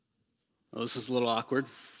Well, this is a little awkward.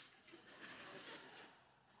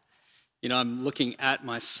 I'm looking at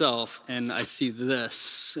myself and I see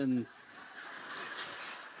this, and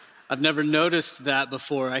I've never noticed that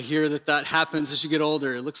before. I hear that happens as you get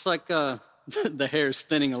older. It looks like the hair is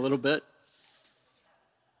thinning a little bit.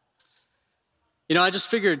 I just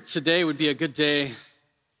figured today would be a good day.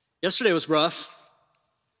 Yesterday was rough.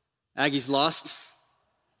 Aggies lost.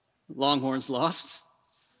 Longhorns lost.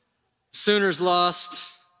 Sooners lost.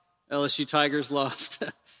 LSU Tigers lost.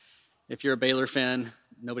 If you're a Baylor fan,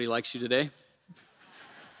 nobody likes you today.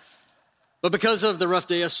 But because of the rough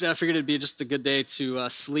day yesterday, I figured it'd be just a good day to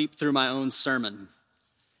sleep through my own sermon.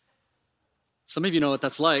 Some of you know what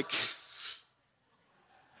that's like.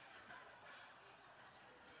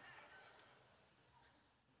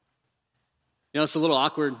 It's a little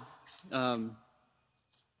awkward. This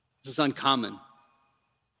is uncommon.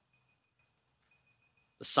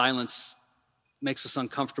 The silence makes us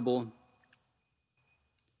uncomfortable.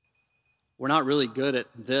 We're not really good at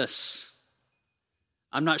this.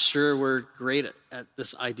 I'm not sure we're great at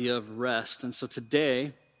this idea of rest. And so today,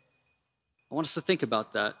 I want us to think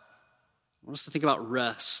about that. I want us to think about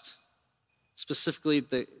rest, specifically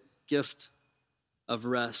the gift of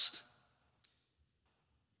rest.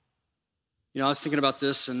 I was thinking about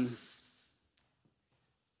this, and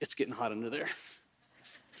it's getting hot under there.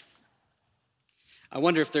 I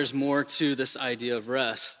wonder if there's more to this idea of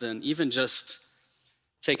rest than even just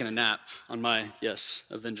taking a nap on my,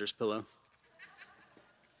 Avengers pillow.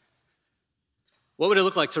 What would it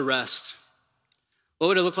look like to rest? What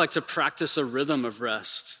would it look like to practice a rhythm of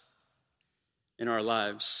rest in our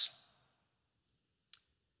lives?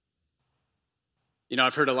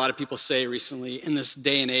 I've heard a lot of people say recently, in this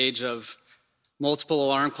day and age of multiple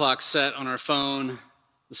alarm clocks set on our phone,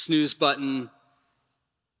 the snooze button,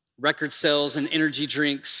 record sales and energy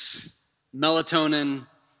drinks, melatonin.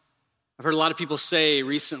 I've heard a lot of people say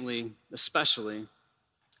recently, especially,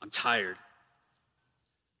 I'm tired.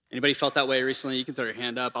 Anybody felt that way recently? You can throw your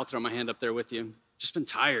hand up. I'll throw my hand up there with you. Just been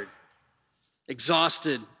tired,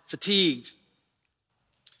 exhausted, fatigued.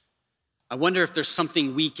 I wonder if there's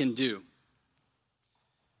something we can do.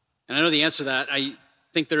 And I know the answer to that. I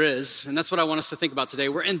think there is, and that's what I want us to think about today.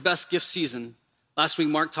 We're in best gift season. Last week,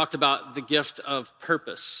 Mark talked about the gift of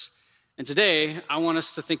purpose. And today, I want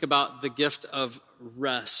us to think about the gift of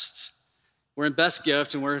rest. We're in best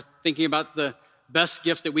gift, and we're thinking about the best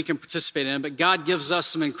gift that we can participate in, but God gives us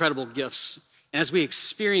some incredible gifts. And as we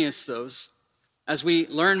experience those, as we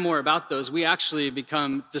learn more about those, we actually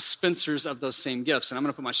become dispensers of those same gifts. And I'm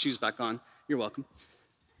gonna put my shoes back on. You're welcome.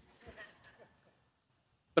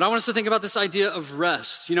 But I want us to think about this idea of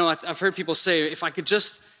rest. I've heard people say, if I could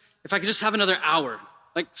just have another hour.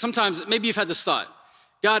 Like sometimes, maybe you've had this thought,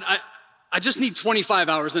 God, I just need 25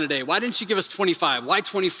 hours in a day. Why didn't you give us 25? Why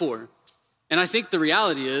 24? And I think the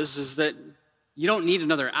reality is that you don't need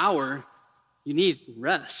another hour. You need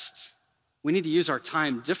rest. We need to use our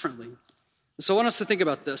time differently. And so I want us to think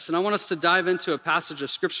about this, and I want us to dive into a passage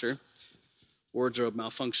of scripture, wardrobe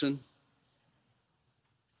malfunction.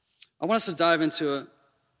 I want us to dive into a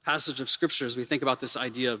passage of scripture as we think about this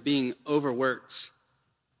idea of being overworked,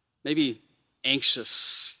 maybe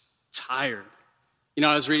anxious, tired.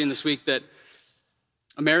 I was reading this week that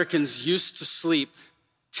Americans used to sleep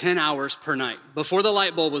 10 hours per night. Before the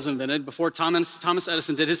light bulb was invented, before Thomas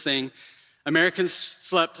Edison did his thing, Americans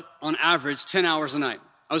slept on average 10 hours a night.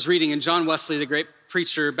 I was reading, and John Wesley, the great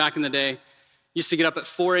preacher back in the day, used to get up at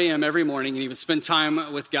 4 a.m. every morning, and he would spend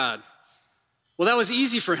time with God. Well, that was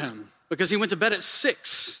easy for him because he went to bed at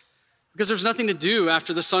 6 because there was nothing to do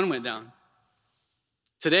after the sun went down.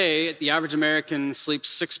 Today, the average American sleeps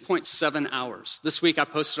 6.7 hours. This week, I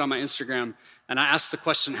posted on my Instagram, and I asked the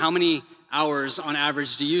question, how many hours on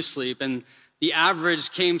average do you sleep? And the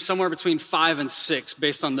average came somewhere between 5 and 6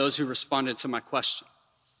 based on those who responded to my question.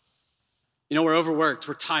 We're overworked,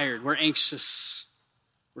 we're tired, we're anxious,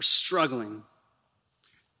 we're struggling.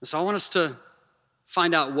 And so I want us to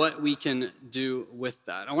find out what we can do with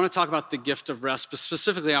that. I want to talk about the gift of rest, but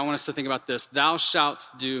specifically, I want us to think about this. Thou shalt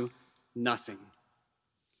do nothing.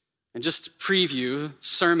 And just to preview,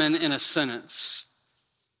 sermon in a sentence,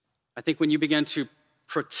 I think when you begin to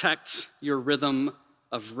protect your rhythm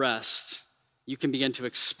of rest, you can begin to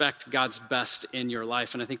expect God's best in your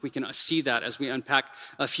life. And I think we can see that as we unpack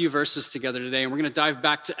a few verses together today. And we're going to dive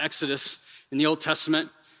back to Exodus in the Old Testament,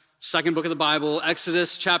 second book of the Bible,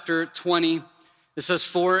 Exodus chapter 20. It says,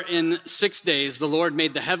 "For in 6 days the Lord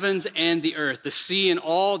made the heavens and the earth, the sea and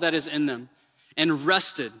all that is in them, and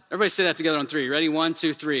rested." Everybody say that together on 3. Ready? 1,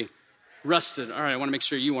 2, 3. Rested. All right, I want to make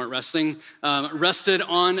sure you weren't resting. Rested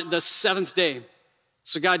on the 7th day.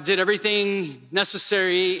 So God did everything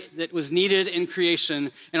necessary that was needed in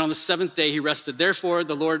creation, and on the seventh day he rested. Therefore,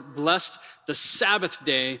 the Lord blessed the Sabbath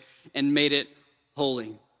day and made it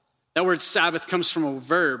holy. That word Sabbath comes from a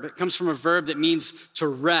verb. It comes from a verb that means to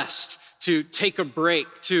rest, to take a break,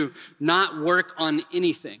 to not work on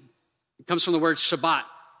anything. It comes from the word Shabbat.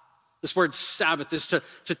 This word Sabbath is to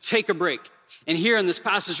take a break. And here in this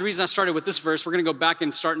passage, the reason I started with this verse, we're going to go back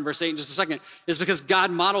and start in verse 8 in just a second, is because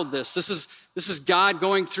God modeled this. This is God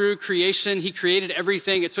going through creation. He created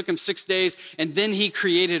everything. It took him 6 days, and then he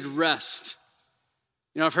created rest.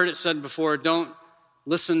 You know, I've heard it said before, don't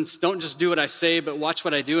just do what I say, but watch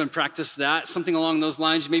what I do and practice that. Something along those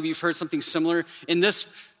lines. Maybe you've heard something similar. In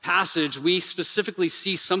this passage, we specifically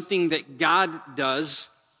see something that God does,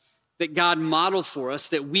 that God modeled for us,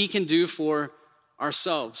 that we can do for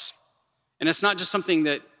ourselves. And it's not just something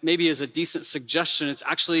that maybe is a decent suggestion. It's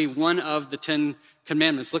actually one of the 10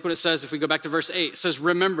 commandments. Look what it says if we go back to verse 8. It says,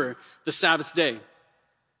 remember the Sabbath day.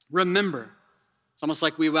 Remember. It's almost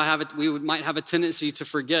like we might have a tendency to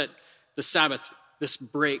forget the Sabbath, this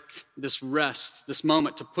break, this rest, this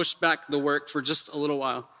moment to push back the work for just a little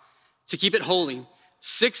while, to keep it holy.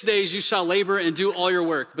 6 days you shall labor and do all your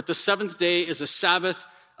work, but the seventh day is a Sabbath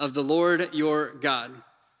of the Lord your God.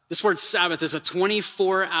 This word Sabbath is a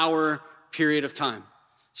 24-hour period of time.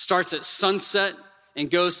 Starts at sunset and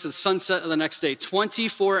goes to the sunset of the next day.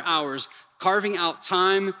 24 hours, carving out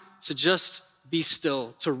time to just be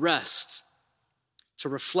still, to rest, to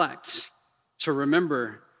reflect, to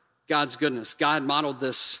remember God's goodness. God modeled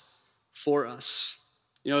this for us.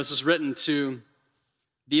 You know, this is written to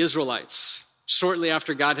the Israelites shortly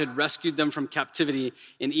after God had rescued them from captivity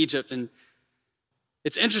in Egypt. And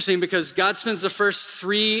it's interesting because God spends the first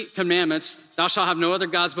 3 commandments, thou shalt have no other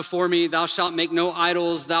gods before me, thou shalt make no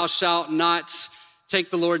idols, thou shalt not take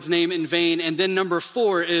the Lord's name in vain. And then number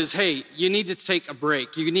 4 is, hey, you need to take a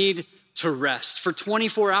break. You need to rest. For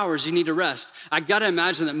 24 hours, you need to rest. I gotta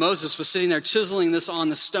imagine that Moses was sitting there chiseling this on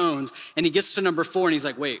the stones, and he gets to number 4 and he's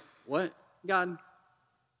like, wait, what, God?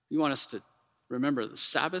 You want us to remember the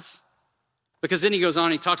Sabbath? Because then he goes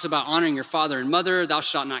on, he talks about honoring your father and mother. Thou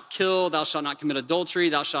shalt not kill. Thou shalt not commit adultery.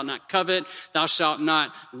 Thou shalt not covet. Thou shalt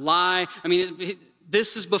not lie. I mean,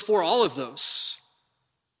 this is before all of those.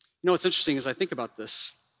 You know what's interesting is I think about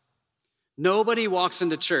this. Nobody walks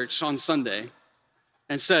into church on Sunday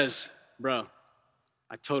and says, bro,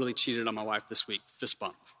 I totally cheated on my wife this week. Fist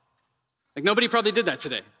bump. Like nobody probably did that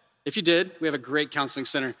today. If you did, we have a great counseling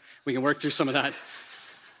center. We can work through some of that.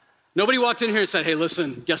 Nobody walked in here and said, hey,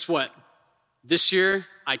 listen, guess what? This year,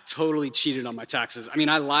 I totally cheated on my taxes. I mean,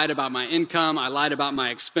 I lied about my income. I lied about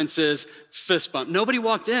my expenses. Fist bump. Nobody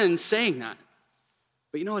walked in saying that.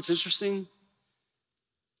 But you know what's interesting?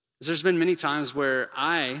 Is there's been many times where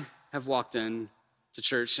I have walked in to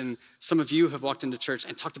church, and some of you have walked into church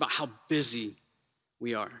and talked about how busy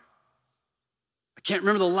we are. I can't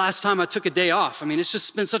remember the last time I took a day off. I mean, it's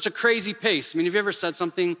just been such a crazy pace. I mean, have you ever said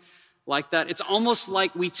something like that? It's almost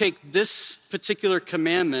like we take this particular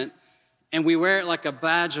commandment and we wear it like a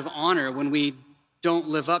badge of honor when we don't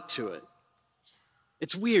live up to it.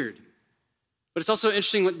 It's weird. But it's also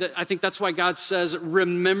interesting that I think that's why God says,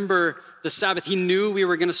 remember the Sabbath. He knew we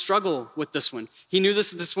were going to struggle with this one. He knew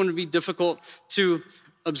this one would be difficult to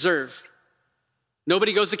observe.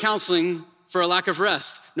 Nobody goes to counseling for a lack of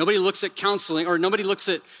rest. Nobody looks at counseling, or nobody looks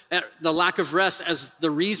at the lack of rest as the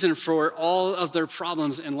reason for all of their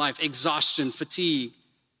problems in life. Exhaustion, fatigue,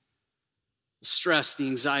 stress, the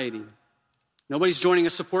anxiety. Nobody's joining a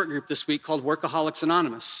support group this week called Workaholics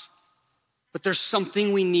Anonymous. But there's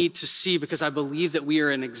something we need to see because I believe that we are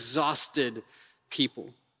an exhausted people.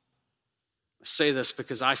 I say this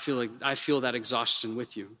because I feel that exhaustion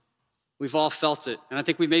with you. We've all felt it. And I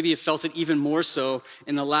think we maybe have felt it even more so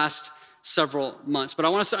in the last several months. But I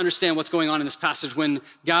want us to understand what's going on in this passage when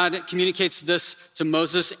God communicates this to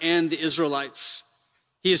Moses and the Israelites.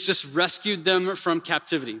 He has just rescued them from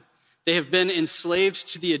captivity. They have been enslaved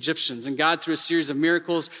to the Egyptians, and God, through a series of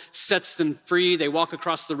miracles, sets them free. They walk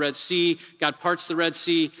across the Red Sea. God parts the Red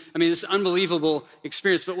Sea. I mean, it's an unbelievable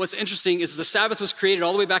experience. But what's interesting is the Sabbath was created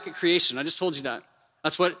all the way back at creation. I just told you that.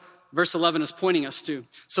 That's what verse 11 is pointing us to.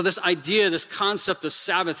 So this idea, this concept of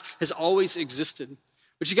Sabbath has always existed.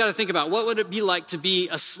 But you got to think about, what would it be like to be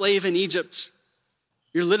a slave in Egypt?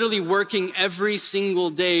 You're literally working every single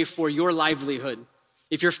day for your livelihood.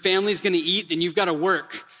 If your family's going to eat, then you've got to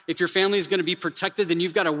work. If your family's going to be protected, then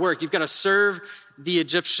you've got to work. You've got to serve the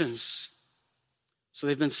Egyptians. So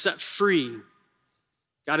they've been set free.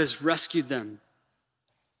 God has rescued them. And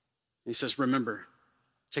he says, remember,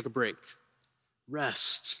 take a break,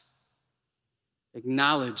 rest,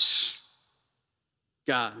 acknowledge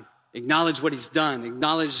God. Acknowledge what he's done.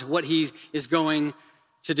 Acknowledge what he is going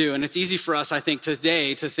to do. And it's easy for us, I think,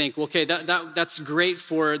 today to think, well, okay, that's great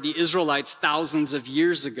for the Israelites thousands of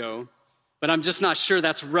years ago, but I'm just not sure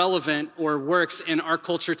that's relevant or works in our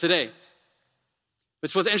culture today.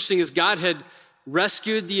 But what's interesting is God had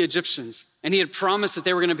rescued the Egyptians, and he had promised that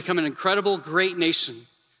they were going to become an incredible, great nation.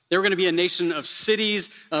 They were going to be a nation of cities,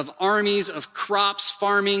 of armies, of crops,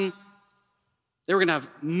 farming. They were going to have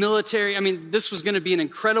military. I mean, this was going to be an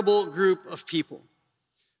incredible group of people.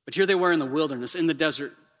 But here they were in the wilderness, in the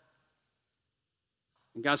desert.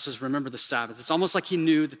 And God says, remember the Sabbath. It's almost like he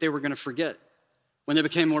knew that they were going to forget when they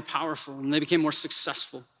became more powerful and they became more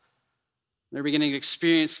successful. They're beginning to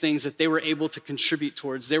experience things that they were able to contribute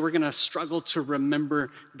towards. They were going to struggle to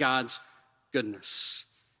remember God's goodness.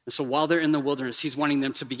 And so while they're in the wilderness, he's wanting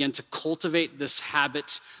them to begin to cultivate this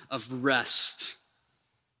habit of rest,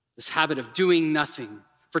 this habit of doing nothing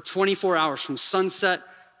for 24 hours from sunset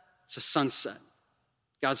to sunset.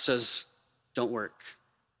 God says, don't work.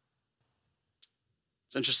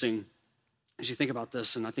 It's interesting as you think about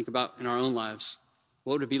this, and I think about in our own lives,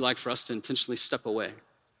 what would it be like for us to intentionally step away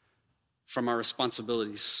from our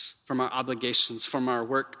responsibilities, from our obligations, from our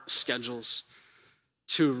work schedules,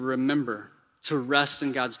 to remember, to rest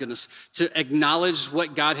in God's goodness, to acknowledge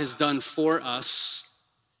what God has done for us,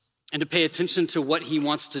 and to pay attention to what he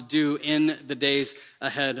wants to do in the days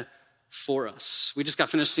ahead for us. We just got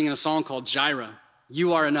finished singing a song called Jireh.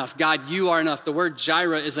 You are enough. God, you are enough. The word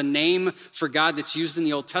Jireh is a name for God that's used in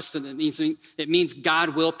the Old Testament. It means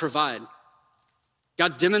God will provide.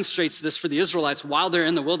 God demonstrates this for the Israelites while they're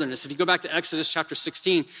in the wilderness. If you go back to Exodus chapter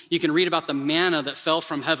 16, you can read about the manna that fell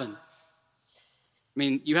from heaven. I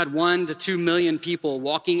mean, you had 1 to 2 million people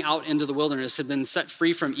walking out into the wilderness, had been set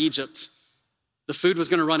free from Egypt. The food was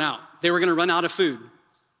going to run out. They were going to run out of food.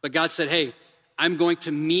 But God said, hey, I'm going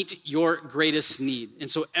to meet your greatest need. And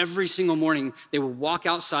so every single morning, they would walk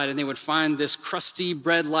outside and they would find this crusty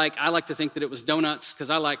bread-like, I like to think that it was donuts because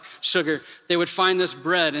I like sugar. They would find this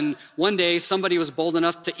bread, and one day somebody was bold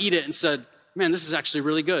enough to eat it and said, man, this is actually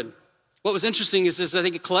really good. What was interesting is I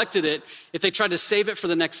think it collected it. If they tried to save it for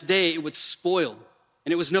the next day, it would spoil,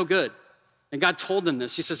 and it was no good. And God told them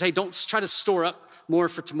this. He says, hey, don't try to store up more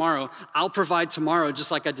for tomorrow. I'll provide tomorrow just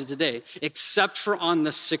like I did today, except for on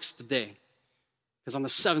the sixth day. Because on the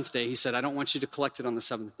seventh day, he said, I don't want you to collect it on the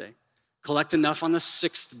seventh day. Collect enough on the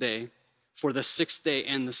sixth day for the sixth day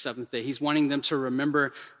and the seventh day. He's wanting them to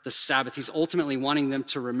remember the Sabbath. He's ultimately wanting them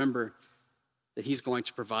to remember that he's going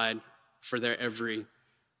to provide for their every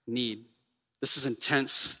need. This is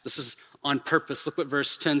intense. This is on purpose. Look what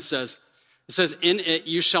verse 10 says. It says, in it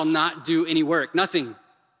you shall not do any work. Nothing.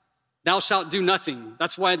 Thou shalt do nothing.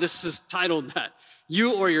 That's why this is titled that.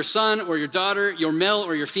 You or your son or your daughter, your male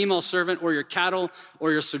or your female servant, or your cattle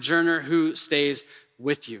or your sojourner who stays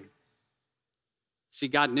with you. See,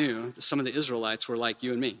 God knew that some of the Israelites were like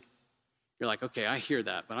you and me. You're like, okay, I hear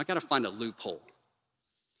that, but I got to find a loophole.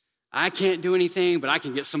 I can't do anything, but I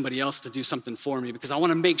can get somebody else to do something for me because I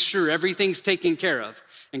want to make sure everything's taken care of.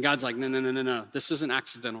 And God's like, no. This isn't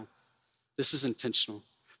accidental. This is intentional.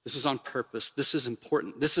 This is on purpose. This is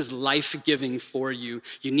important. This is life-giving for you.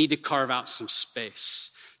 You need to carve out some space,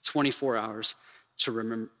 24 hours to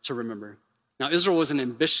remember. Now, Israel was an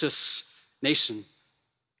ambitious nation.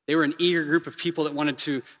 They were an eager group of people that wanted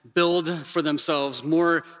to build for themselves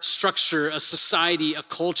more structure, a society, a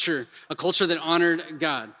culture that honored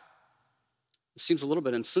God. It seems a little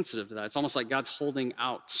bit insensitive to that. It's almost like God's holding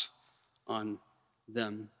out on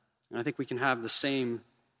them. And I think we can have the same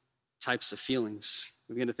types of feelings.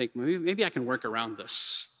 We begin to think, maybe I can work around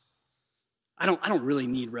this. I don't really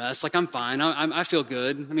need rest. Like, I'm fine. I feel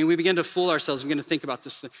good. I mean, we begin to fool ourselves. We begin to think about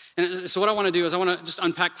this thing. And so what I want to do is I want to just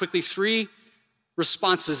unpack quickly 3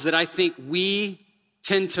 responses that I think we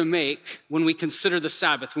tend to make when we consider the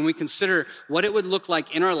Sabbath, when we consider what it would look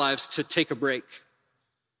like in our lives to take a break.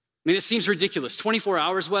 I mean, it seems ridiculous. 24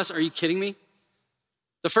 hours, Wes? Are you kidding me?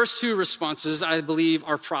 The first 2 responses, I believe,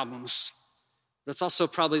 are problems. But it's also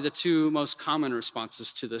probably the 2 most common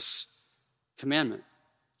responses to this commandment.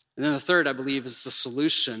 And then the third, I believe, is the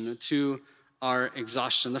solution to our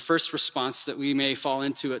exhaustion. The first response that we may fall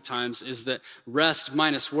into at times is that rest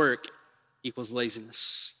minus work equals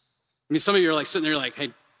laziness. I mean, some of you are like sitting there like,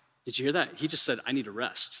 hey, did you hear that? He just said, I need to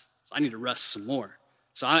rest. So I need to rest some more.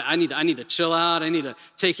 So I need to chill out. I need to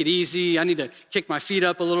take it easy. I need to kick my feet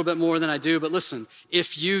up a little bit more than I do. But listen,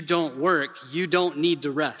 if you don't work, you don't need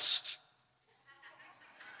to rest.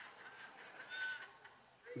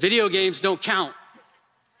 Video games don't count.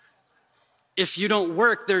 If you don't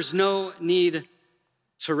work, there's no need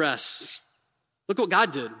to rest. Look what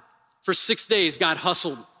God did. For 6 days, God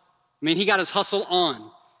hustled. I mean, he got his hustle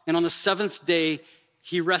on. And on the seventh day,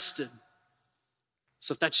 he rested.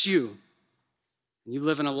 So if that's you, and you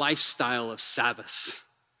live in a lifestyle of Sabbath,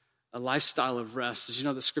 a lifestyle of rest, did you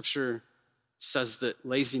know the scripture says that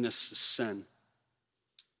laziness is sin?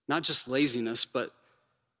 Not just laziness, but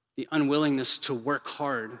the unwillingness to work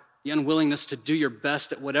hard, the unwillingness to do your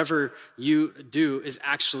best at whatever you do is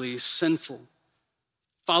actually sinful.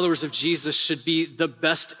 Followers of Jesus should be the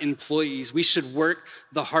best employees. We should work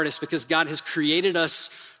the hardest because God has created us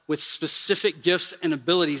with specific gifts and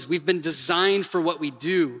abilities. We've been designed for what we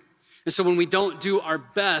do. And so when we don't do our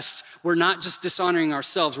best, we're not just dishonoring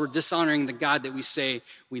ourselves, we're dishonoring the God that we say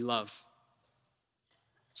we love.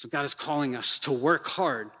 So God is calling us to work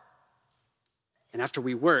hard. And after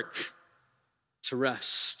we work, to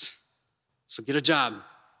rest. So get a job,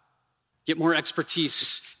 get more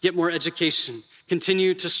expertise, get more education,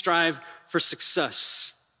 continue to strive for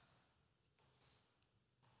success.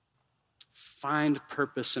 Find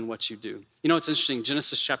purpose in what you do. You know, it's interesting,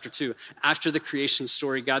 Genesis chapter 2, after the creation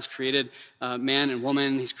story, God's created man and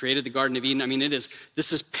woman. He's created the Garden of Eden. I mean,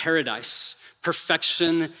 this is paradise.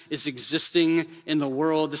 Perfection is existing in the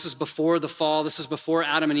world. This is before the fall. This is before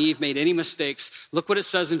Adam and Eve made any mistakes. Look what it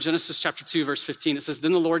says in Genesis chapter 2, verse 15. It says,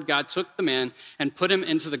 then the Lord God took the man and put him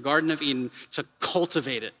into the Garden of Eden to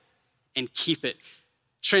cultivate it and keep it.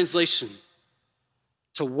 Translation,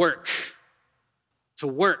 to work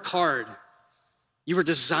hard. You were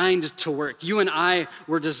designed to work. You and I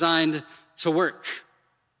were designed to work.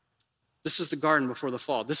 This is the garden before the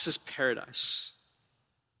fall. This is paradise.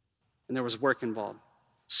 And there was work involved.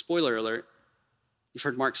 Spoiler alert, you've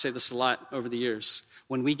heard Mark say this a lot over the years.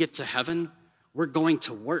 When we get to heaven, we're going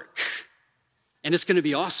to work. And it's going to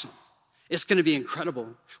be awesome. It's going to be incredible.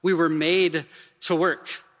 We were made to work.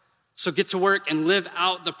 So get to work and live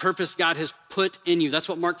out the purpose God has put in you. That's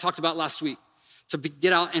what Mark talked about last week. To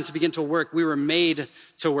get out and to begin to work. We were made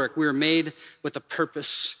to work. We were made with a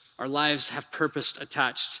purpose. Our lives have purpose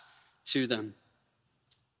attached to them.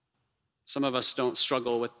 Some of us don't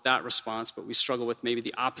struggle with that response, but we struggle with maybe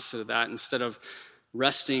the opposite of that. Instead of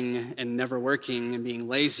resting and never working and being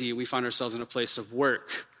lazy, we find ourselves in a place of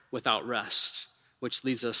work without rest, which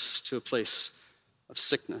leads us to a place of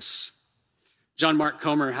sickness. John Mark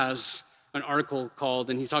Comer has an article called,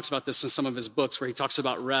 and he talks about this in some of his books, where he talks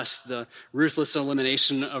about rest, the ruthless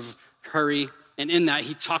elimination of hurry. And in that,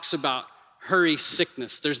 he talks about hurry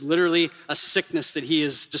sickness. There's literally a sickness that he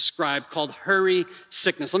has described called hurry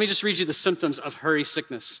sickness. Let me just read you the symptoms of hurry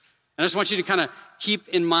sickness. And I just want you to kind of keep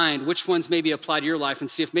in mind which ones maybe apply to your life and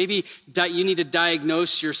see if maybe you need to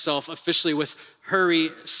diagnose yourself officially with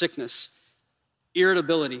hurry sickness.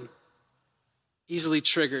 Irritability, easily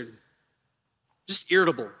triggered, just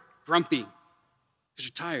irritable, grumpy, because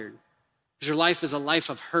you're tired, because your life is a life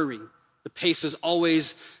of hurry. The pace is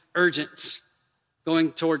always urgent,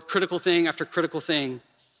 going toward critical thing after critical thing.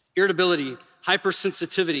 Irritability,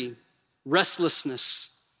 hypersensitivity,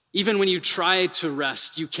 restlessness. Even when you try to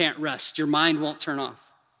rest, you can't rest. Your mind won't turn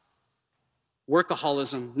off.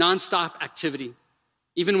 Workaholism, nonstop activity.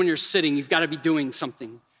 Even when you're sitting, you've got to be doing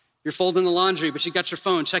something. You're folding the laundry, but you got your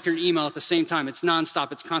phone, check your email at the same time. It's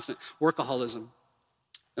nonstop, it's constant. Workaholism.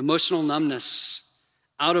 Emotional numbness,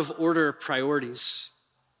 out of order priorities.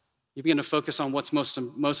 You begin to focus on what's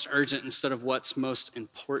most urgent instead of what's most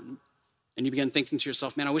important. And you begin thinking to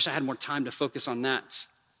yourself, man, I wish I had more time to focus on that.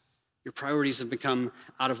 Your priorities have become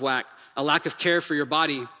out of whack. A lack of care for your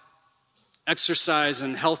body. Exercise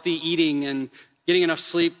and healthy eating and getting enough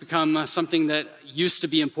sleep become something that used to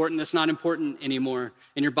be important that's not important anymore.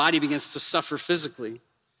 And your body begins to suffer physically.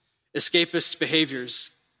 Escapist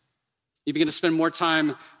behaviors. You begin to spend more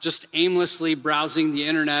time just aimlessly browsing the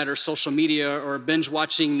internet or social media or binge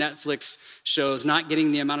watching Netflix shows, not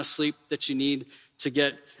getting the amount of sleep that you need to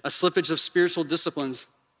get. A slippage of spiritual disciplines.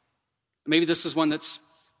 Maybe this is one that's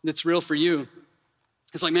real for you.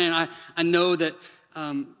 It's like, man, I know that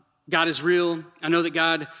God is real. I know that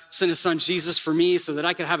God sent his son Jesus for me so that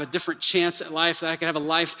I could have a different chance at life, that I could have a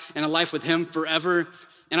life and a life with him forever.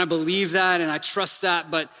 And I believe that and I trust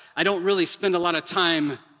that, but I don't really spend a lot of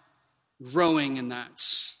time growing in that.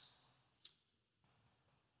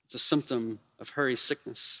 It's a symptom of hurry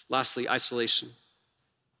sickness. Lastly, isolation.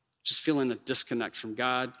 Just feeling a disconnect from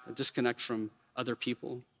God, a disconnect from other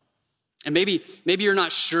people. And maybe you're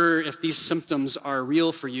not sure if these symptoms are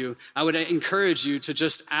real for you. I would encourage you to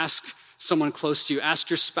just ask someone close to you.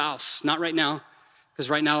 Ask your spouse, not right now,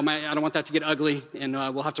 because right now I don't want that to get ugly and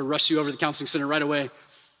we'll have to rush you over to the counseling center right away.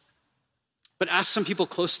 But ask some people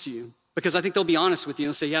close to you, because I think they'll be honest with you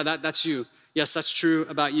and say, yeah, that's you. Yes, that's true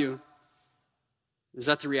about you. Is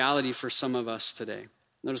that the reality for some of us today?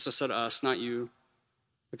 Notice I said us, not you.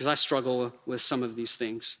 because I struggle with some of these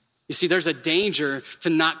things. You see, there's a danger to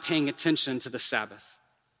not paying attention to the Sabbath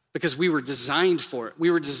because we were designed for it.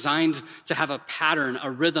 We were designed to have a pattern, a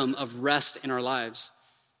rhythm of rest in our lives.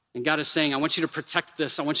 And God is saying, I want you to protect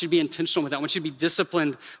this. I want you to be intentional with that. I want you to be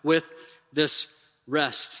disciplined with this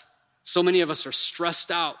rest. So many of us are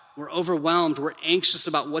stressed out. We're overwhelmed. We're anxious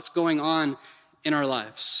about what's going on in our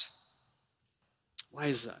lives. Why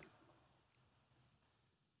is that?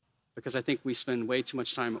 Because I think we spend way too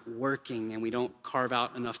much time working and we don't carve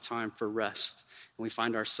out enough time for rest, and we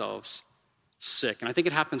find ourselves sick. And I think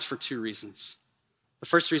it happens for two reasons. The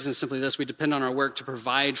first reason is simply this: we depend on our work to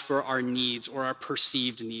provide for our needs or our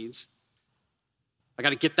perceived needs. I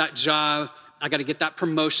got to get that job. I got to get that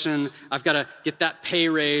promotion. I've got to get that pay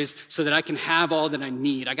raise so that I can have all that I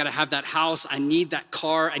need. I got to have that house. I need that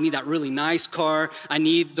car. I need that really nice car. I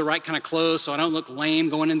need the right kind of clothes so I don't look lame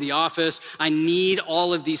going in the office. I need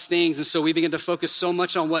all of these things. And so we begin to focus so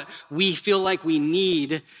much on what we feel like we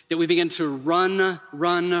need that we begin to run,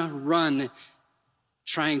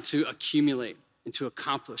 trying to accumulate and to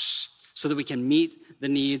accomplish so that we can meet the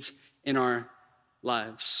needs in our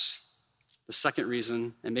lives. The second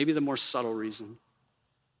reason, and maybe the more subtle reason,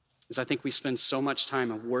 is I think we spend so much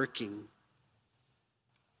time working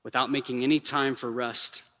without making any time for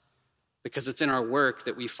rest because it's in our work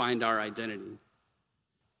that we find our identity.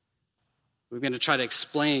 We're going to try to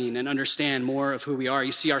explain and understand more of who we are.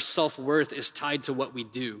 You see, our self-worth is tied to what we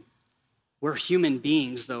do. We're human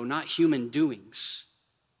beings, though, not human doings.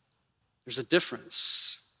 There's a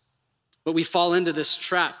difference. But we fall into this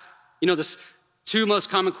trap. You know, this two most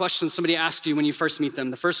common questions somebody asks you when you first meet them.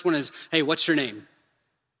 The first one is, hey, what's your name?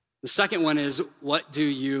 The second one is, what do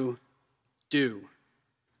you do?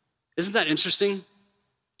 Isn't that interesting?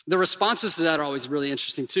 The responses to that are always really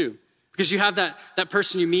interesting too. Because you have that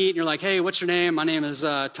person you meet and you're like, hey, what's your name? My name is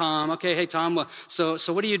Tom. Okay, hey, Tom, well, so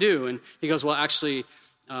what do you do? And he goes, well, actually,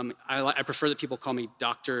 I prefer that people call me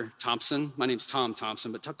Dr. Thompson. My name's Tom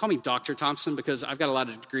Thompson, but call me Dr. Thompson because I've got a lot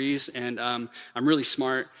of degrees and I'm really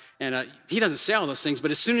smart. And he doesn't say all those things,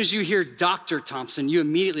 but as soon as you hear Dr. Thompson, you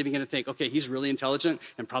immediately begin to think, okay, he's really intelligent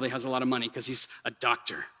and probably has a lot of money because he's a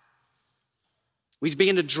doctor. We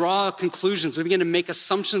begin to draw conclusions. We begin to make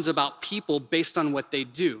assumptions about people based on what they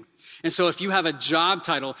do. And so if you have a job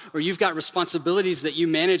title or you've got responsibilities that you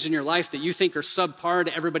manage in your life that you think are subpar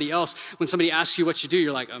to everybody else, when somebody asks you what you do,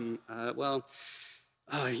 you're like, I'm the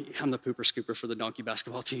pooper scooper for the donkey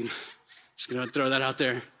basketball team. Just gonna throw that out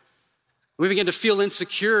there. We begin to feel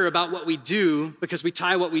insecure about what we do because we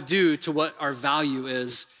tie what we do to what our value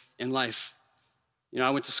is in life. You know, I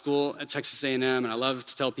went to school at Texas A&M, and I love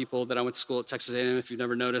to tell people that I went to school at Texas A&M. If you've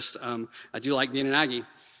never noticed, I do like being an Aggie.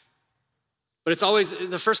 But it's always,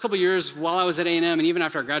 the first couple of years while I was at A&M, and even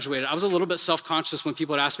after I graduated, I was a little bit self-conscious when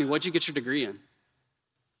people would ask me, what'd you get your degree in?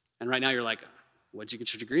 And right now you're like, what'd you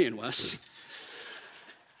get your degree in, Wes?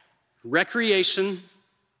 Recreation,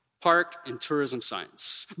 park, and tourism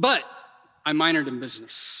science. But I minored in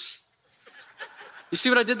business. You see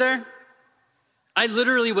what I did there? I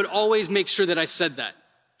literally would always make sure that I said that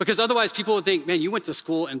because otherwise people would think, man, you went to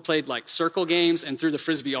school and played like circle games and threw the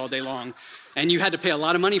Frisbee all day long and you had to pay a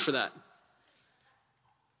lot of money for that.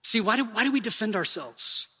 See, why do we defend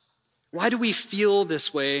ourselves? Why do we feel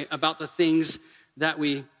this way about the things that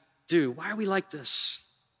we do? Why are we like this?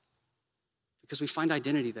 Because we find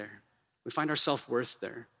identity there. We find our self-worth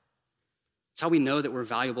there. It's how we know that we're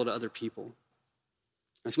valuable to other people.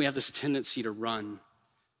 And so we have this tendency to run,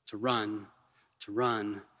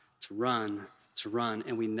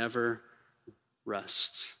 and we never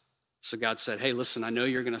rest. So God said, hey, listen, I know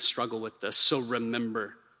you're going to struggle with this, so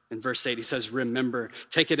remember. In verse 8, he says, remember,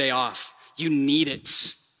 take a day off. You need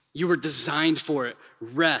it. You were designed for it.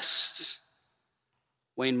 Rest.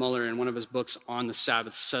 Wayne Muller, in one of his books on the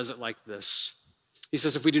Sabbath, says it like this. He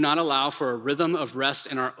says, if we do not allow for a rhythm of rest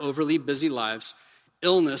in our overly busy lives,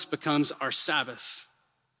 illness becomes our Sabbath,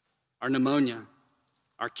 our pneumonia,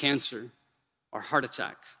 our cancer, our heart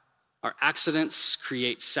attack. Our accidents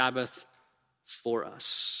create Sabbath for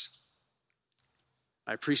us.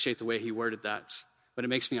 I appreciate the way he worded that, but it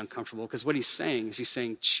makes me uncomfortable because what he's saying is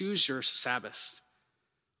choose your Sabbath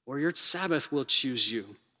or your Sabbath will choose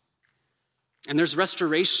you. And there's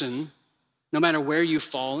restoration no matter where you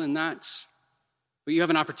fall in that, but you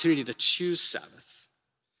have an opportunity to choose Sabbath,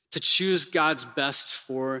 to choose God's best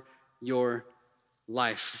for your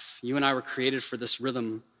life. You and I were created for this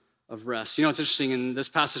rhythm of rest. You know, it's interesting, in this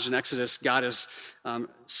passage in Exodus, God is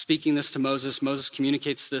speaking this to Moses. Moses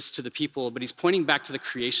communicates this to the people, but he's pointing back to the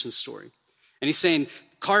creation story. And he's saying,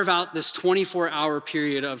 carve out this 24-hour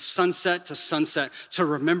period of sunset to sunset to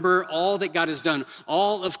remember all that God has done,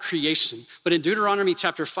 all of creation. But in Deuteronomy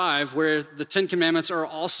chapter 5, where the 10 Commandments are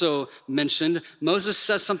also mentioned, Moses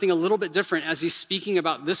says something a little bit different as he's speaking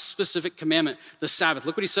about this specific commandment, the Sabbath.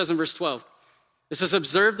 Look what he says in verse 12. It says,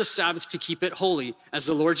 observe the Sabbath to keep it holy, as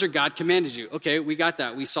the Lord your God commanded you. Okay, we got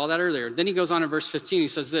that. We saw that earlier. Then he goes on in verse 15. He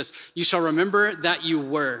says this, you shall remember that you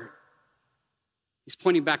were. He's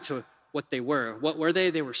pointing back to what they were. What were they?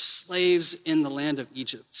 They were slaves in the land of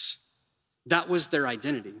Egypt. That was their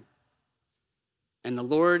identity. And the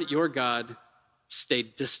Lord your God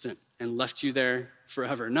stayed distant and left you there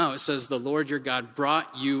forever. No, it says the Lord your God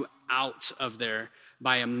brought you out of there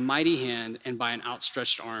by a mighty hand and by an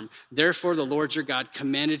outstretched arm. Therefore, the Lord your God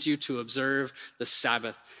commanded you to observe the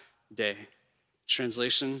Sabbath day.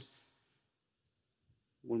 Translation,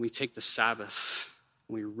 when we take the Sabbath,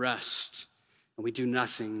 we rest, and we do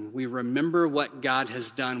nothing. We remember what God has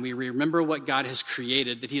done. We remember what God has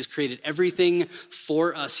created, that he has created everything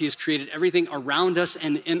for us. He has created everything around us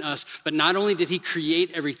and in us. But not only did he create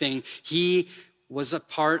everything, he was a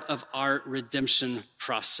part of our redemption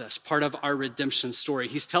process, part of our redemption story.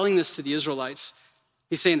 He's telling this to the Israelites.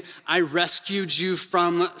 He's saying, I rescued you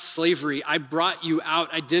from slavery. I brought you out.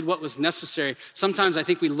 I did what was necessary. Sometimes I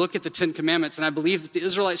think we look at the 10 Commandments, and I believe that the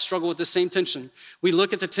Israelites struggle with the same tension. We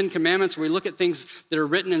look at the 10 Commandments, we look at things that are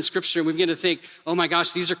written in Scripture, and we begin to think, oh my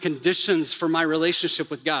gosh, these are conditions for my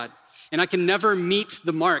relationship with God. And I can never meet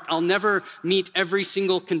the mark. I'll never meet every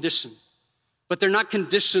single condition. But they're not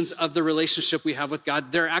conditions of the relationship we have with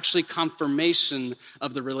God. They're actually confirmation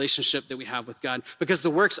of the relationship that we have with God because the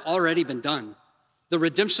work's already been done. The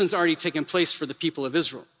redemption's already taken place for the people of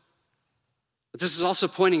Israel. But this is also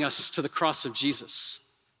pointing us to the cross of Jesus.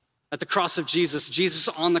 At the cross of Jesus, Jesus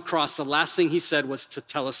on the cross, the last thing he said was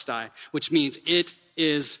tetelestai, which means it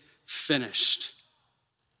is finished.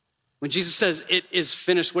 When Jesus says it is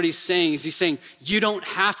finished, what he's saying is you don't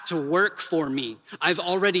have to work for me. I've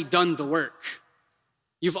already done the work.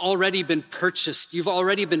 You've already been purchased. You've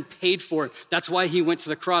already been paid for. That's why he went to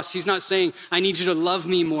the cross. He's not saying, I need you to love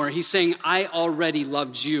me more. He's saying, I already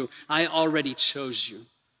loved you. I already chose you.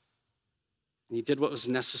 And he did what was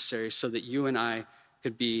necessary so that you and I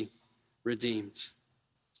could be redeemed.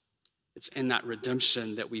 It's in that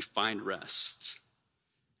redemption that we find rest.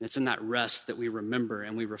 And it's in that rest that we remember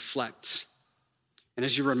and we reflect. And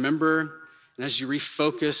as you remember, and as you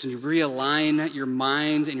refocus and you realign your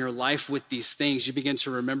mind and your life with these things, you begin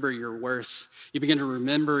to remember your worth. You begin to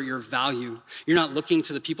remember your value. You're not looking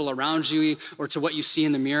to the people around you or to what you see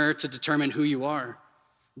in the mirror to determine who you are.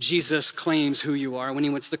 Jesus claims who you are when he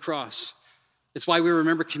went to the cross. It's why we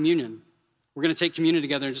remember communion. We're going to take communion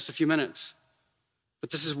together in just a few minutes.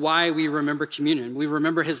 But this is why we remember communion. We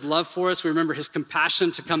remember his love for us. We remember his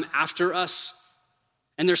compassion to come after us.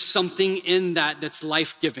 And there's something in that that's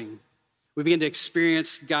life-giving. We begin to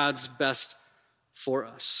experience God's best for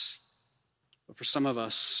us. But for some of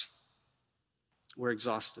us, we're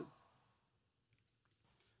exhausted.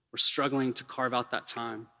 We're struggling to carve out that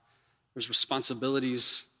time. There's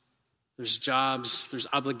responsibilities, there's jobs, there's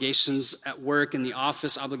obligations at work, in the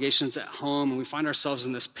office, obligations at home, and we find ourselves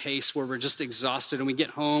in this pace where we're just exhausted and we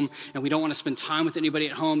get home and we don't want to spend time with anybody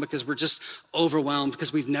at home because we're just overwhelmed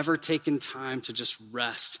because we've never taken time to just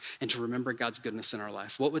rest and to remember God's goodness in our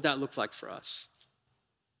life. What would that look like for us?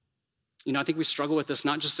 You know, I think we struggle with this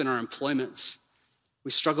not just in our employment.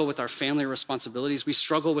 We struggle with our family responsibilities. We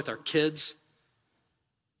struggle with our kids.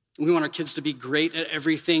 We want our kids to be great at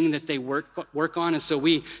everything that they work on. And so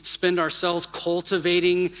we spend ourselves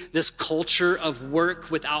cultivating this culture of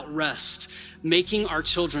work without rest, making our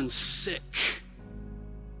children sick,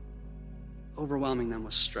 overwhelming them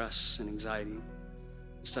with stress and anxiety,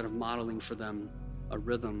 instead of modeling for them a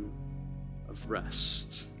rhythm of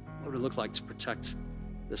rest. What would it look like to protect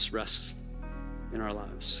this rest in our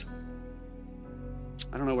lives?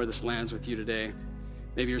 I don't know where this lands with you today.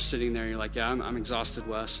 Maybe you're sitting there and you're like, yeah, I'm exhausted,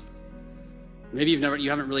 Wes. Maybe you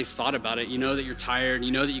haven't really thought about it. You know that you're tired.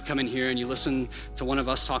 You know that you come in here and you listen to one of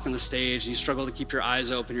us talk on the stage and you struggle to keep your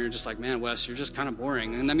eyes open. You're just like, man, Wes, you're just kind of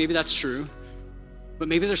boring. And then maybe that's true, but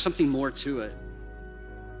maybe there's something more to it.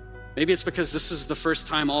 Maybe it's because this is the first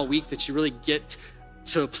time all week that you really get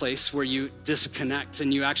to a place where you disconnect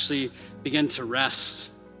and you actually begin to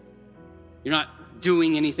rest. You're not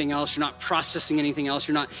doing anything else. You're not processing anything else.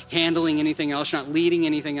 You're not handling anything else. You're not leading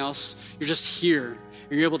anything else. You're just here.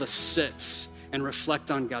 You're able to sit and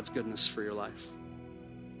reflect on God's goodness for your life.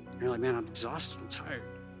 And you're like, man, I'm exhausted. I'm tired.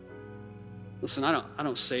 Listen, I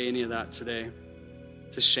don't say any of that today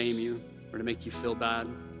to shame you or to make you feel bad.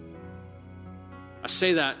 I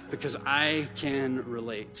say that because I can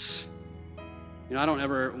relate. I don't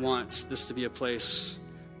ever want this to be a place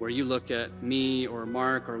where you look at me or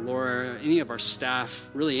Mark or Laura, any of our staff,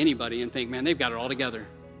 really anybody, and think, man, they've got it all together.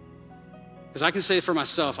 Because I can say for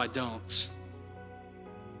myself, I don't.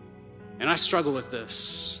 And I struggle with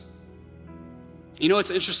this.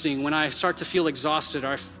 It's interesting. When I start to feel exhausted, or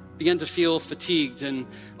I begin to feel fatigued and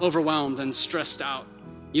overwhelmed and stressed out,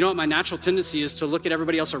 what my natural tendency is to look at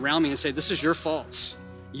everybody else around me and say, this is your fault.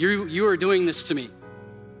 You are doing this to me.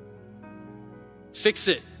 Fix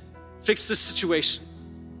it. Fix this situation.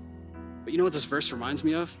 But you know what this verse reminds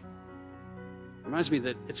me of? It reminds me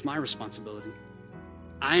that it's my responsibility.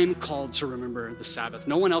 I'm called to remember the Sabbath.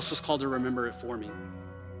 No one else is called to remember it for me.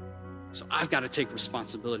 So I've got to take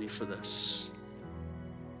responsibility for this.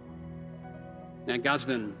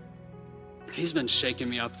 And He's been shaking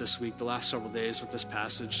me up this week, the last several days with this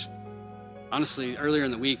passage. Honestly, earlier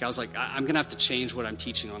in the week, I was like, I'm going to have to change what I'm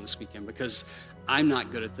teaching on this weekend because I'm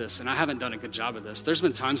not good at this, and I haven't done a good job of this. There's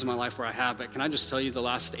been times in my life where I have, but can I just tell you the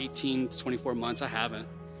last 18 to 24 months, I haven't.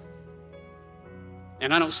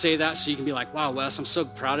 And I don't say that so you can be like, wow, Wes, I'm so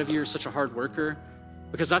proud of you. You're such a hard worker.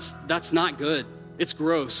 Because that's not good. It's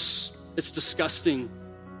gross. It's disgusting.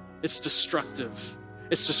 It's destructive.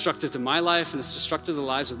 It's destructive to my life, and it's destructive to the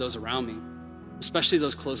lives of those around me, especially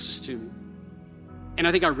those closest to me. And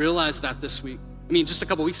I think I realized that this week. Just a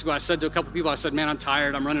couple weeks ago, I said to a couple people, I said, man, I'm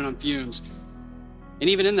tired. I'm running on fumes. And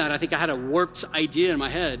even in that, I think I had a warped idea in my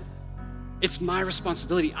head. It's my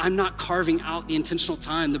responsibility. I'm not carving out the intentional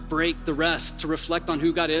time, the break, the rest, to reflect on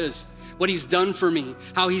who God is, what He's done for me,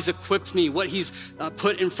 how He's equipped me, what He's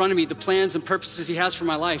put in front of me, the plans and purposes He has for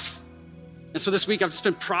my life. And so this week, I've just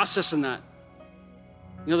been processing that.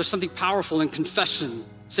 There's something powerful in confession,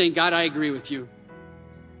 saying, God, I agree with you.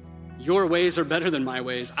 Your ways are better than my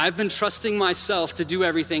ways. I've been trusting myself to do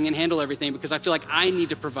everything and handle everything because I feel like I need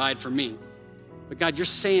to provide for me. But God, you're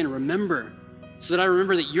saying, remember, so that I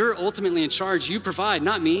remember that you're ultimately in charge. You provide,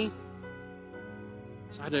 not me.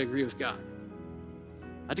 So I had to agree with God.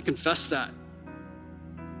 I had to confess that.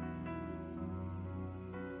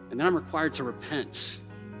 And then I'm required to repent.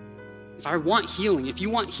 If I want healing, if you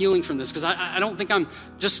want healing from this, because I don't think I'm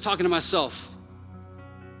just talking to myself.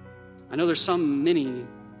 I know there's many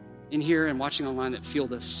in here and watching online that feel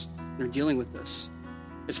this and are dealing with this.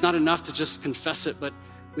 It's not enough to just confess it, but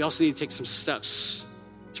we also need to take some steps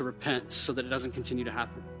to repent so that it doesn't continue to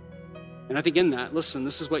happen. And I think in that, listen,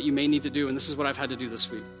 this is what you may need to do, and this is what I've had to do this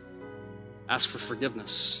week. Ask for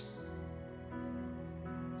forgiveness.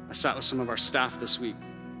 I sat with some of our staff this week,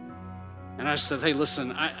 and I just said, hey,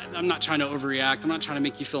 listen, I'm not trying to overreact. I'm not trying to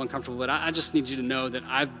make you feel uncomfortable, but I just need you to know that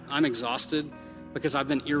I'm exhausted because I've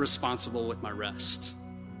been irresponsible with my rest.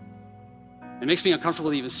 It makes me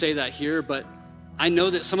uncomfortable to even say that here, but I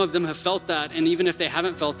know that some of them have felt that, and even if they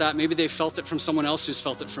haven't felt that, maybe they felt it from someone else who's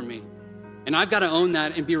felt it from me. And I've got to own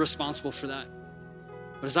that and be responsible for that.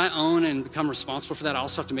 But as I own and become responsible for that, I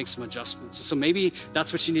also have to make some adjustments. So maybe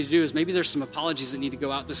that's what you need to do, is maybe there's some apologies that need to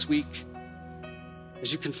go out this week.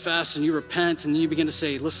 As you confess and you repent and then you begin to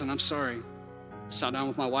say, listen, I'm sorry. I sat down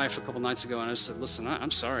with my wife a couple nights ago and I just said, listen,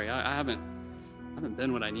 I'm sorry. I haven't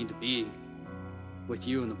been what I need to be with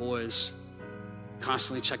you and the boys.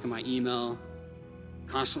 Constantly checking my email,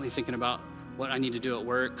 constantly thinking about what I need to do at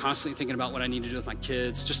work, constantly thinking about what I need to do with my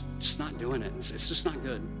kids, just not doing it. It's just not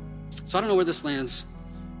good. So I don't know where this lands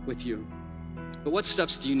with you, but what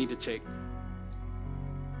steps do you need to take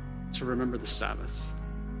to remember the Sabbath?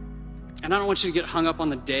 And I don't want you to get hung up on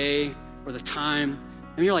the day or the time.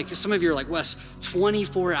 And you're like, some of you are like, Wes,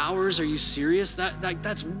 24 hours? Are you serious?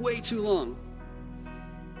 That's way too long.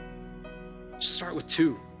 Just start with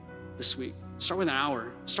 2 this week. Start with an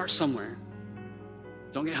hour. Start somewhere.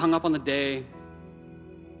 Don't get hung up on the day.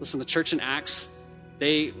 Listen, the church in Acts,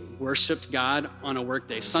 they worshiped God on a work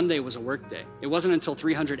day. Sunday was a work day. It wasn't until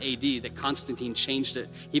 300 AD that Constantine changed it.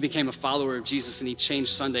 He became a follower of Jesus and he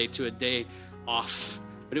changed Sunday to a day off.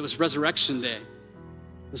 But it was Resurrection Day.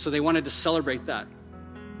 And so they wanted to celebrate that.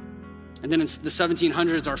 And then in the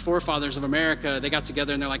 1700s, our forefathers of America, they got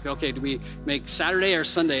together and they're like, okay, do we make Saturday or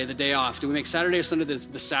Sunday the day off? Do we make Saturday or Sunday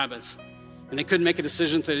the Sabbath? And they couldn't make a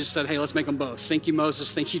decision, so they just said, hey, let's make them both. Thank you,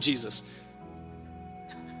 Moses. Thank you, Jesus.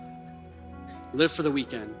 Live for the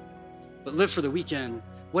weekend. But live for the weekend.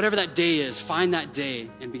 Whatever that day is, find that day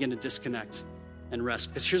and begin to disconnect and rest.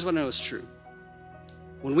 Because here's what I know is true.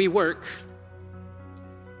 When we work,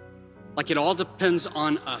 like it all depends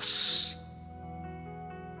on us.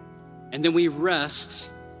 And then we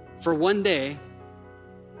rest for one day,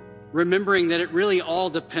 remembering that it really all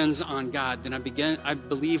depends on God, then I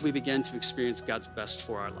believe we begin to experience God's best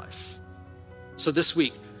for our life. So this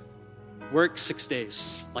week, work 6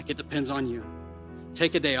 days, like it depends on you.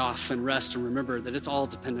 Take a day off and rest and remember that it's all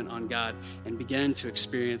dependent on God and begin to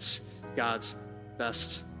experience God's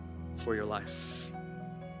best for your life.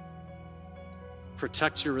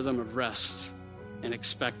 Protect your rhythm of rest and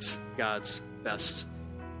expect God's best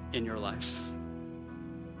in your life.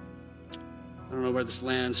 I don't know where this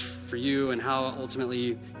lands for you and how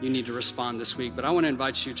ultimately you need to respond this week, but I want to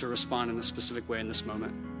invite you to respond in a specific way in this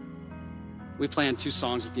moment. We planned 2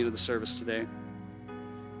 songs at the end of the service today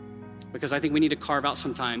because I think we need to carve out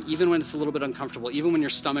some time, even when it's a little bit uncomfortable, even when your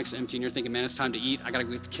stomach's empty and you're thinking, man, it's time to eat. I got to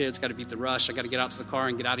go with the kids, got to beat the rush. I got to get out to the car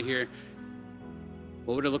and get out of here.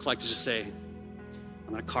 What would it look like to just say, I'm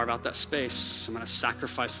going to carve out that space. I'm going to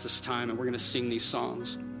sacrifice this time, and we're going to sing these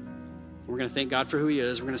songs. We're going to thank God for who he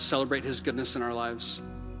is. We're going to celebrate his goodness in our lives.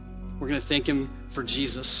 We're going to thank him for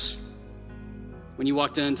Jesus. When you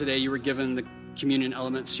walked in today, you were given the communion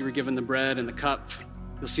elements. You were given the bread and the cup.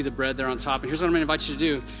 You'll see the bread there on top. And here's what I'm going to invite you to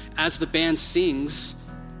do. As the band sings,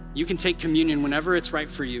 you can take communion whenever it's right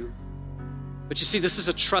for you. But you see, this is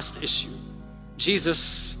a trust issue.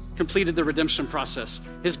 Jesus completed the redemption process.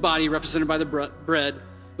 His body, represented by the bread,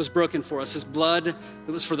 was broken for us. His blood, that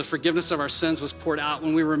was for the forgiveness of our sins, was poured out.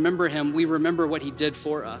 When we remember him, we remember what he did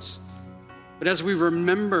for us. But as we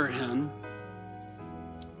remember him,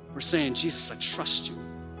 we're saying, Jesus, I trust you,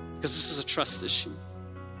 because this is a trust issue.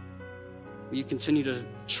 Will you continue to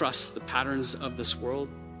trust the patterns of this world?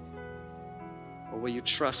 Or will you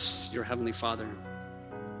trust your Heavenly Father?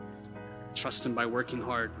 Trust him by working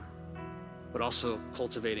hard, but also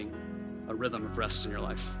cultivating a rhythm of rest in your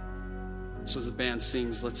life. So as the band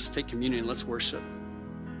sings, let's take communion, let's worship.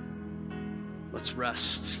 Let's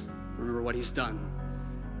rest. Remember what he's done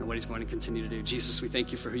and what he's going to continue to do. Jesus, we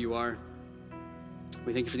thank you for who you are.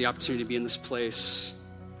 We thank you for the opportunity to be in this place.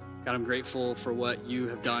 God, I'm grateful for what you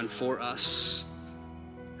have done for us,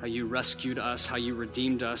 how you rescued us, how you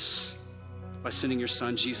redeemed us by sending your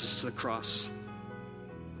son, Jesus, to the cross.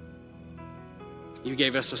 You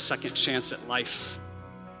gave us a second chance at life.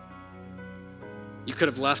 You could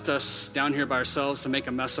have left us down here by ourselves to make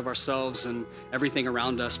a mess of ourselves and everything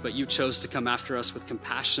around us, but you chose to come after us with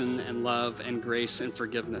compassion and love and grace and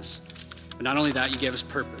forgiveness. But not only that, you gave us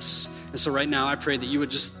purpose. And so right now, I pray that you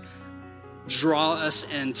would just draw us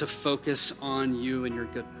in to focus on you and your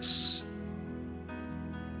goodness.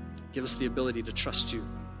 Give us the ability to trust you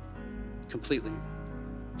completely,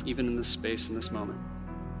 even in this space, in this moment.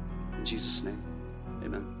 In Jesus' name,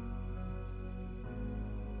 amen.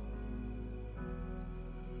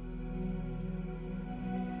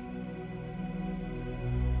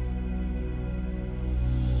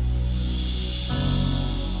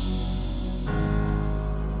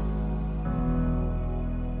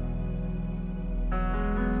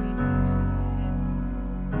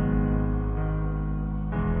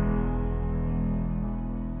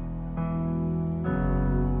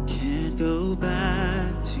 Go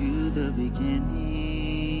back to the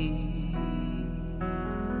beginning.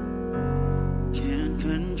 Can't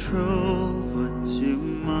control what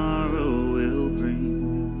tomorrow will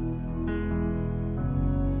bring,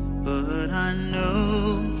 but I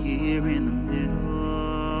know here in the middle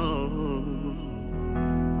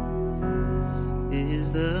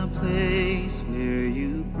is the place where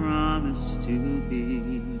you promised to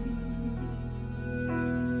be.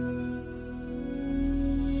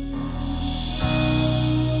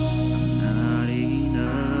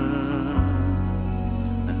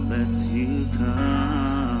 You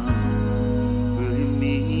come, will you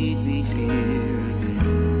meet me here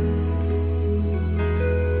again?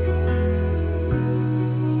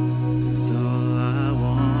 'Cause all I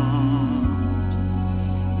want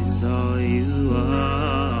is all you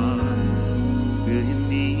are. Will you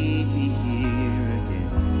meet me here again?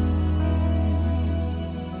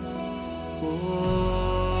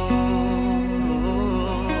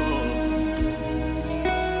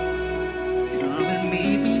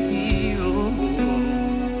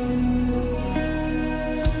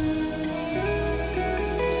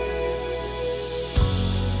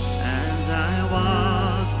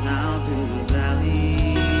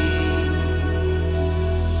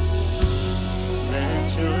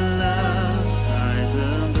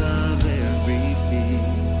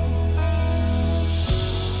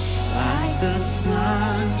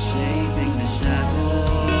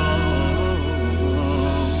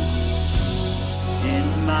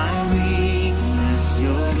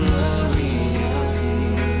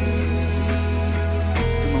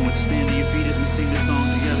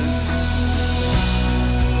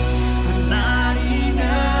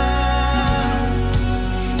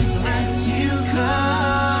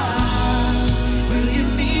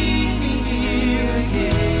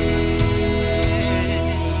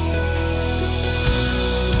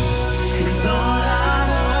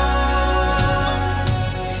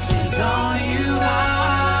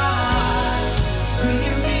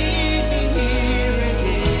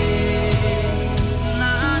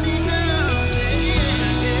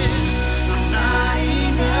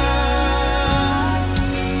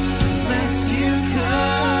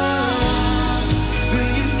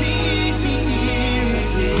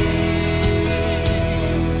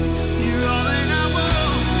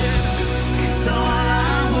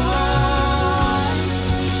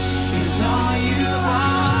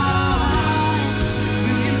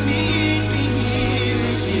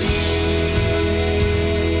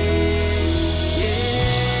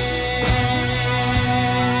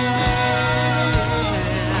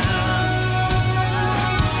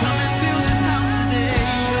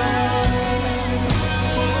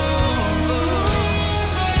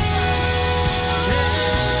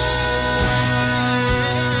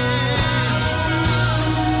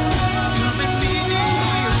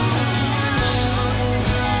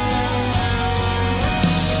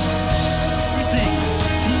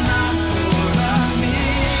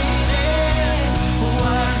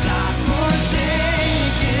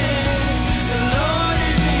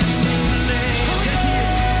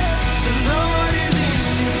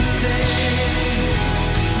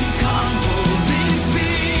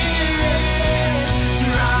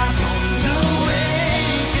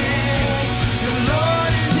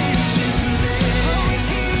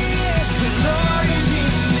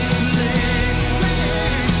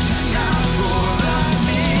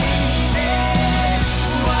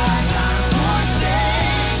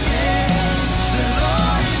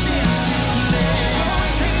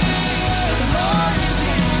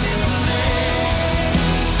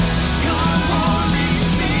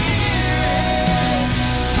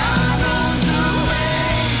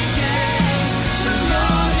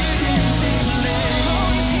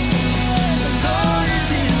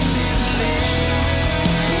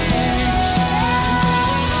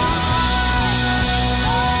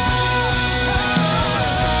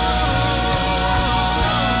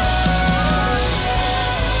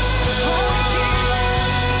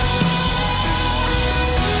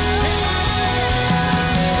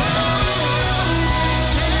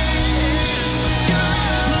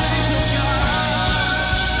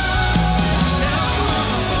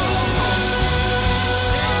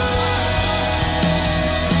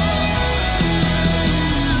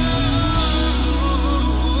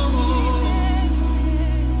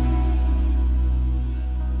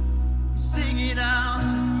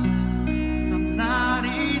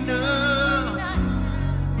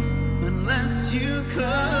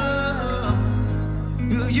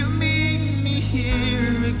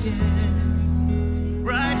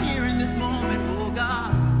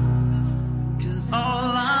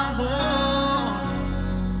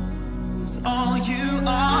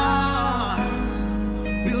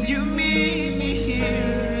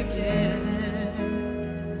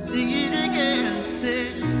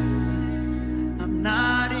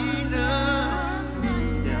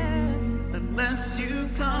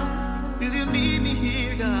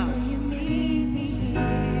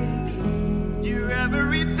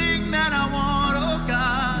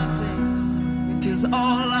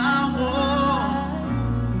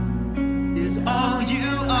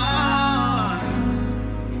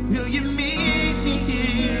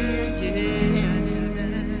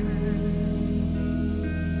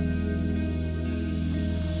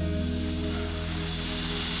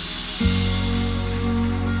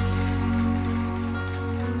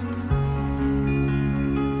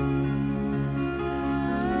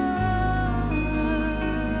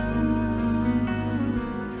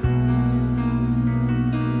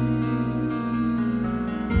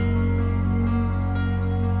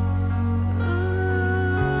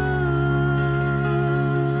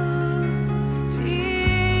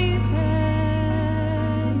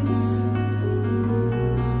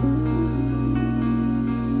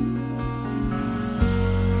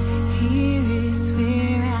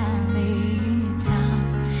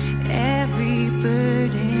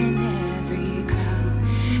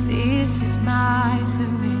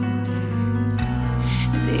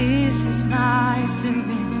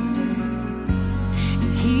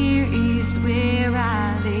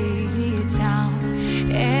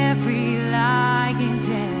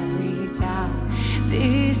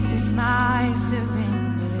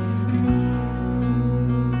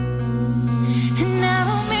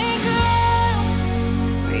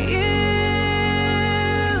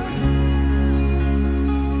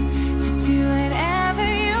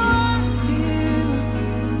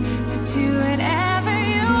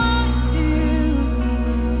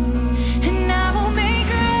 And I will make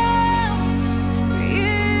room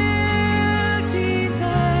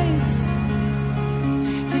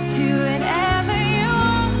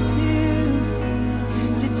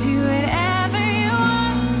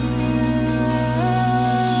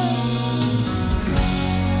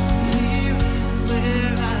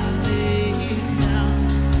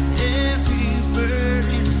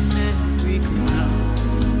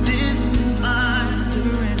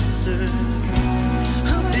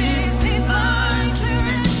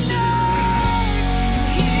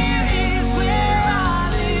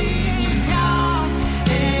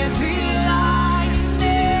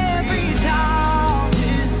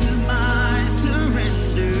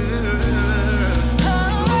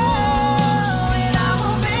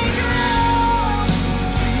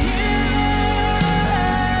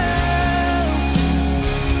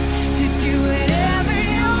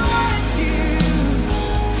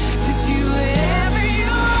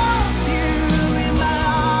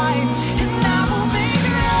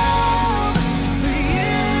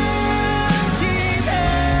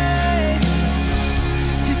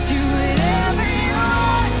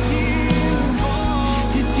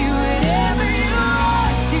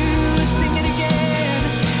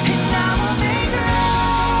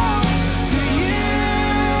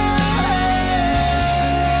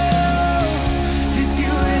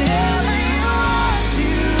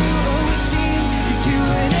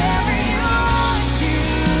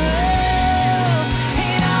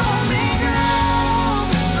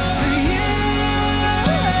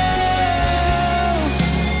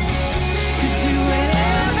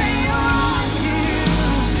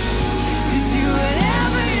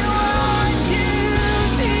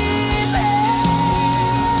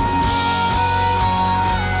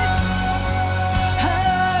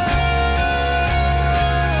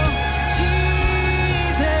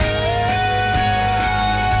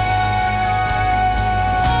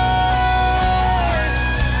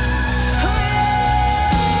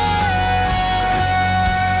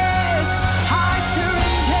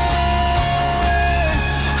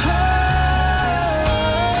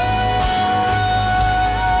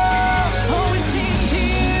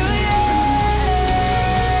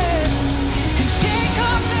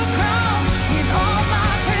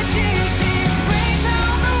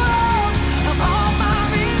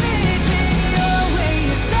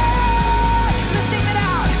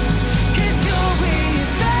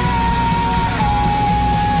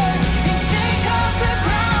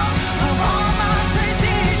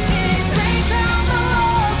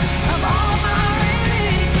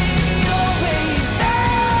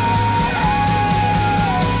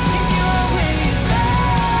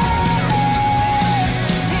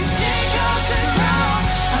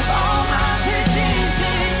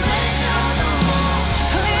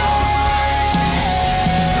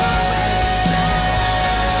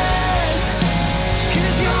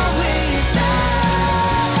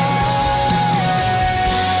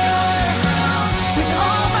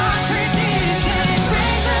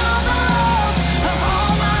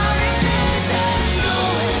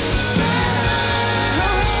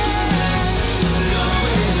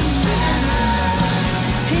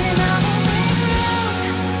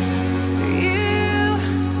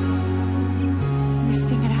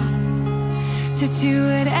to do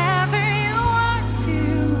whatever you want to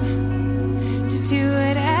do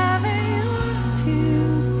whatever you want to.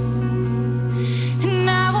 And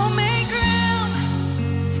I will make room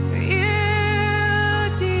for you,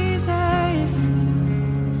 Jesus,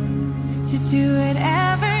 to do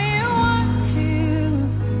whatever you want to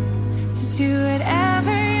do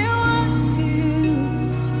whatever you want to.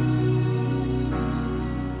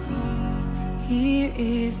 Here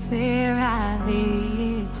is where I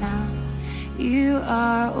lay it down. You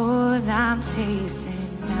are all I'm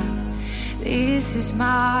chasing now. This is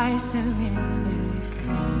my surrender.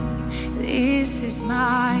 This is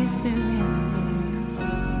my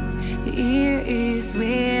surrender. Here is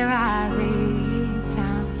where I lay it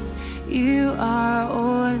down. You are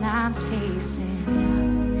all I'm chasing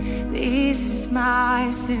now. This is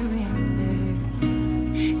my surrender.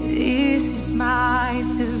 This is my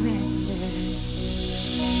surrender.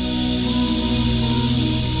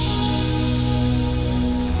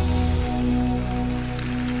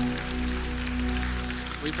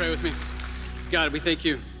 Will you pray with me? God, we thank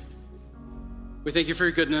you. We thank you for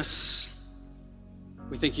your goodness.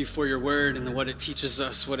 We thank you for your word and what it teaches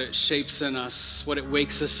us, what it shapes in us, what it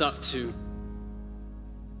wakes us up to.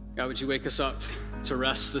 God, would you wake us up to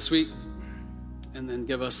rest this week and then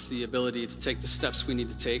give us the ability to take the steps we need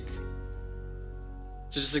to take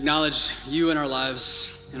to just acknowledge you in our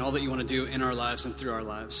lives and all that you want to do in our lives and through our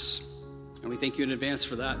lives. And we thank you in advance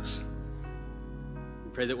for that.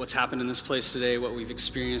 We pray that what's happened in this place today, what we've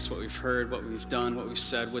experienced, what we've heard, what we've done, what we've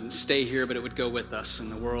said, wouldn't stay here, but it would go with us in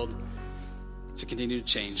the world to continue to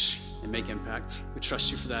change and make impact. We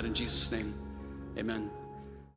trust you for that in Jesus' name. Amen.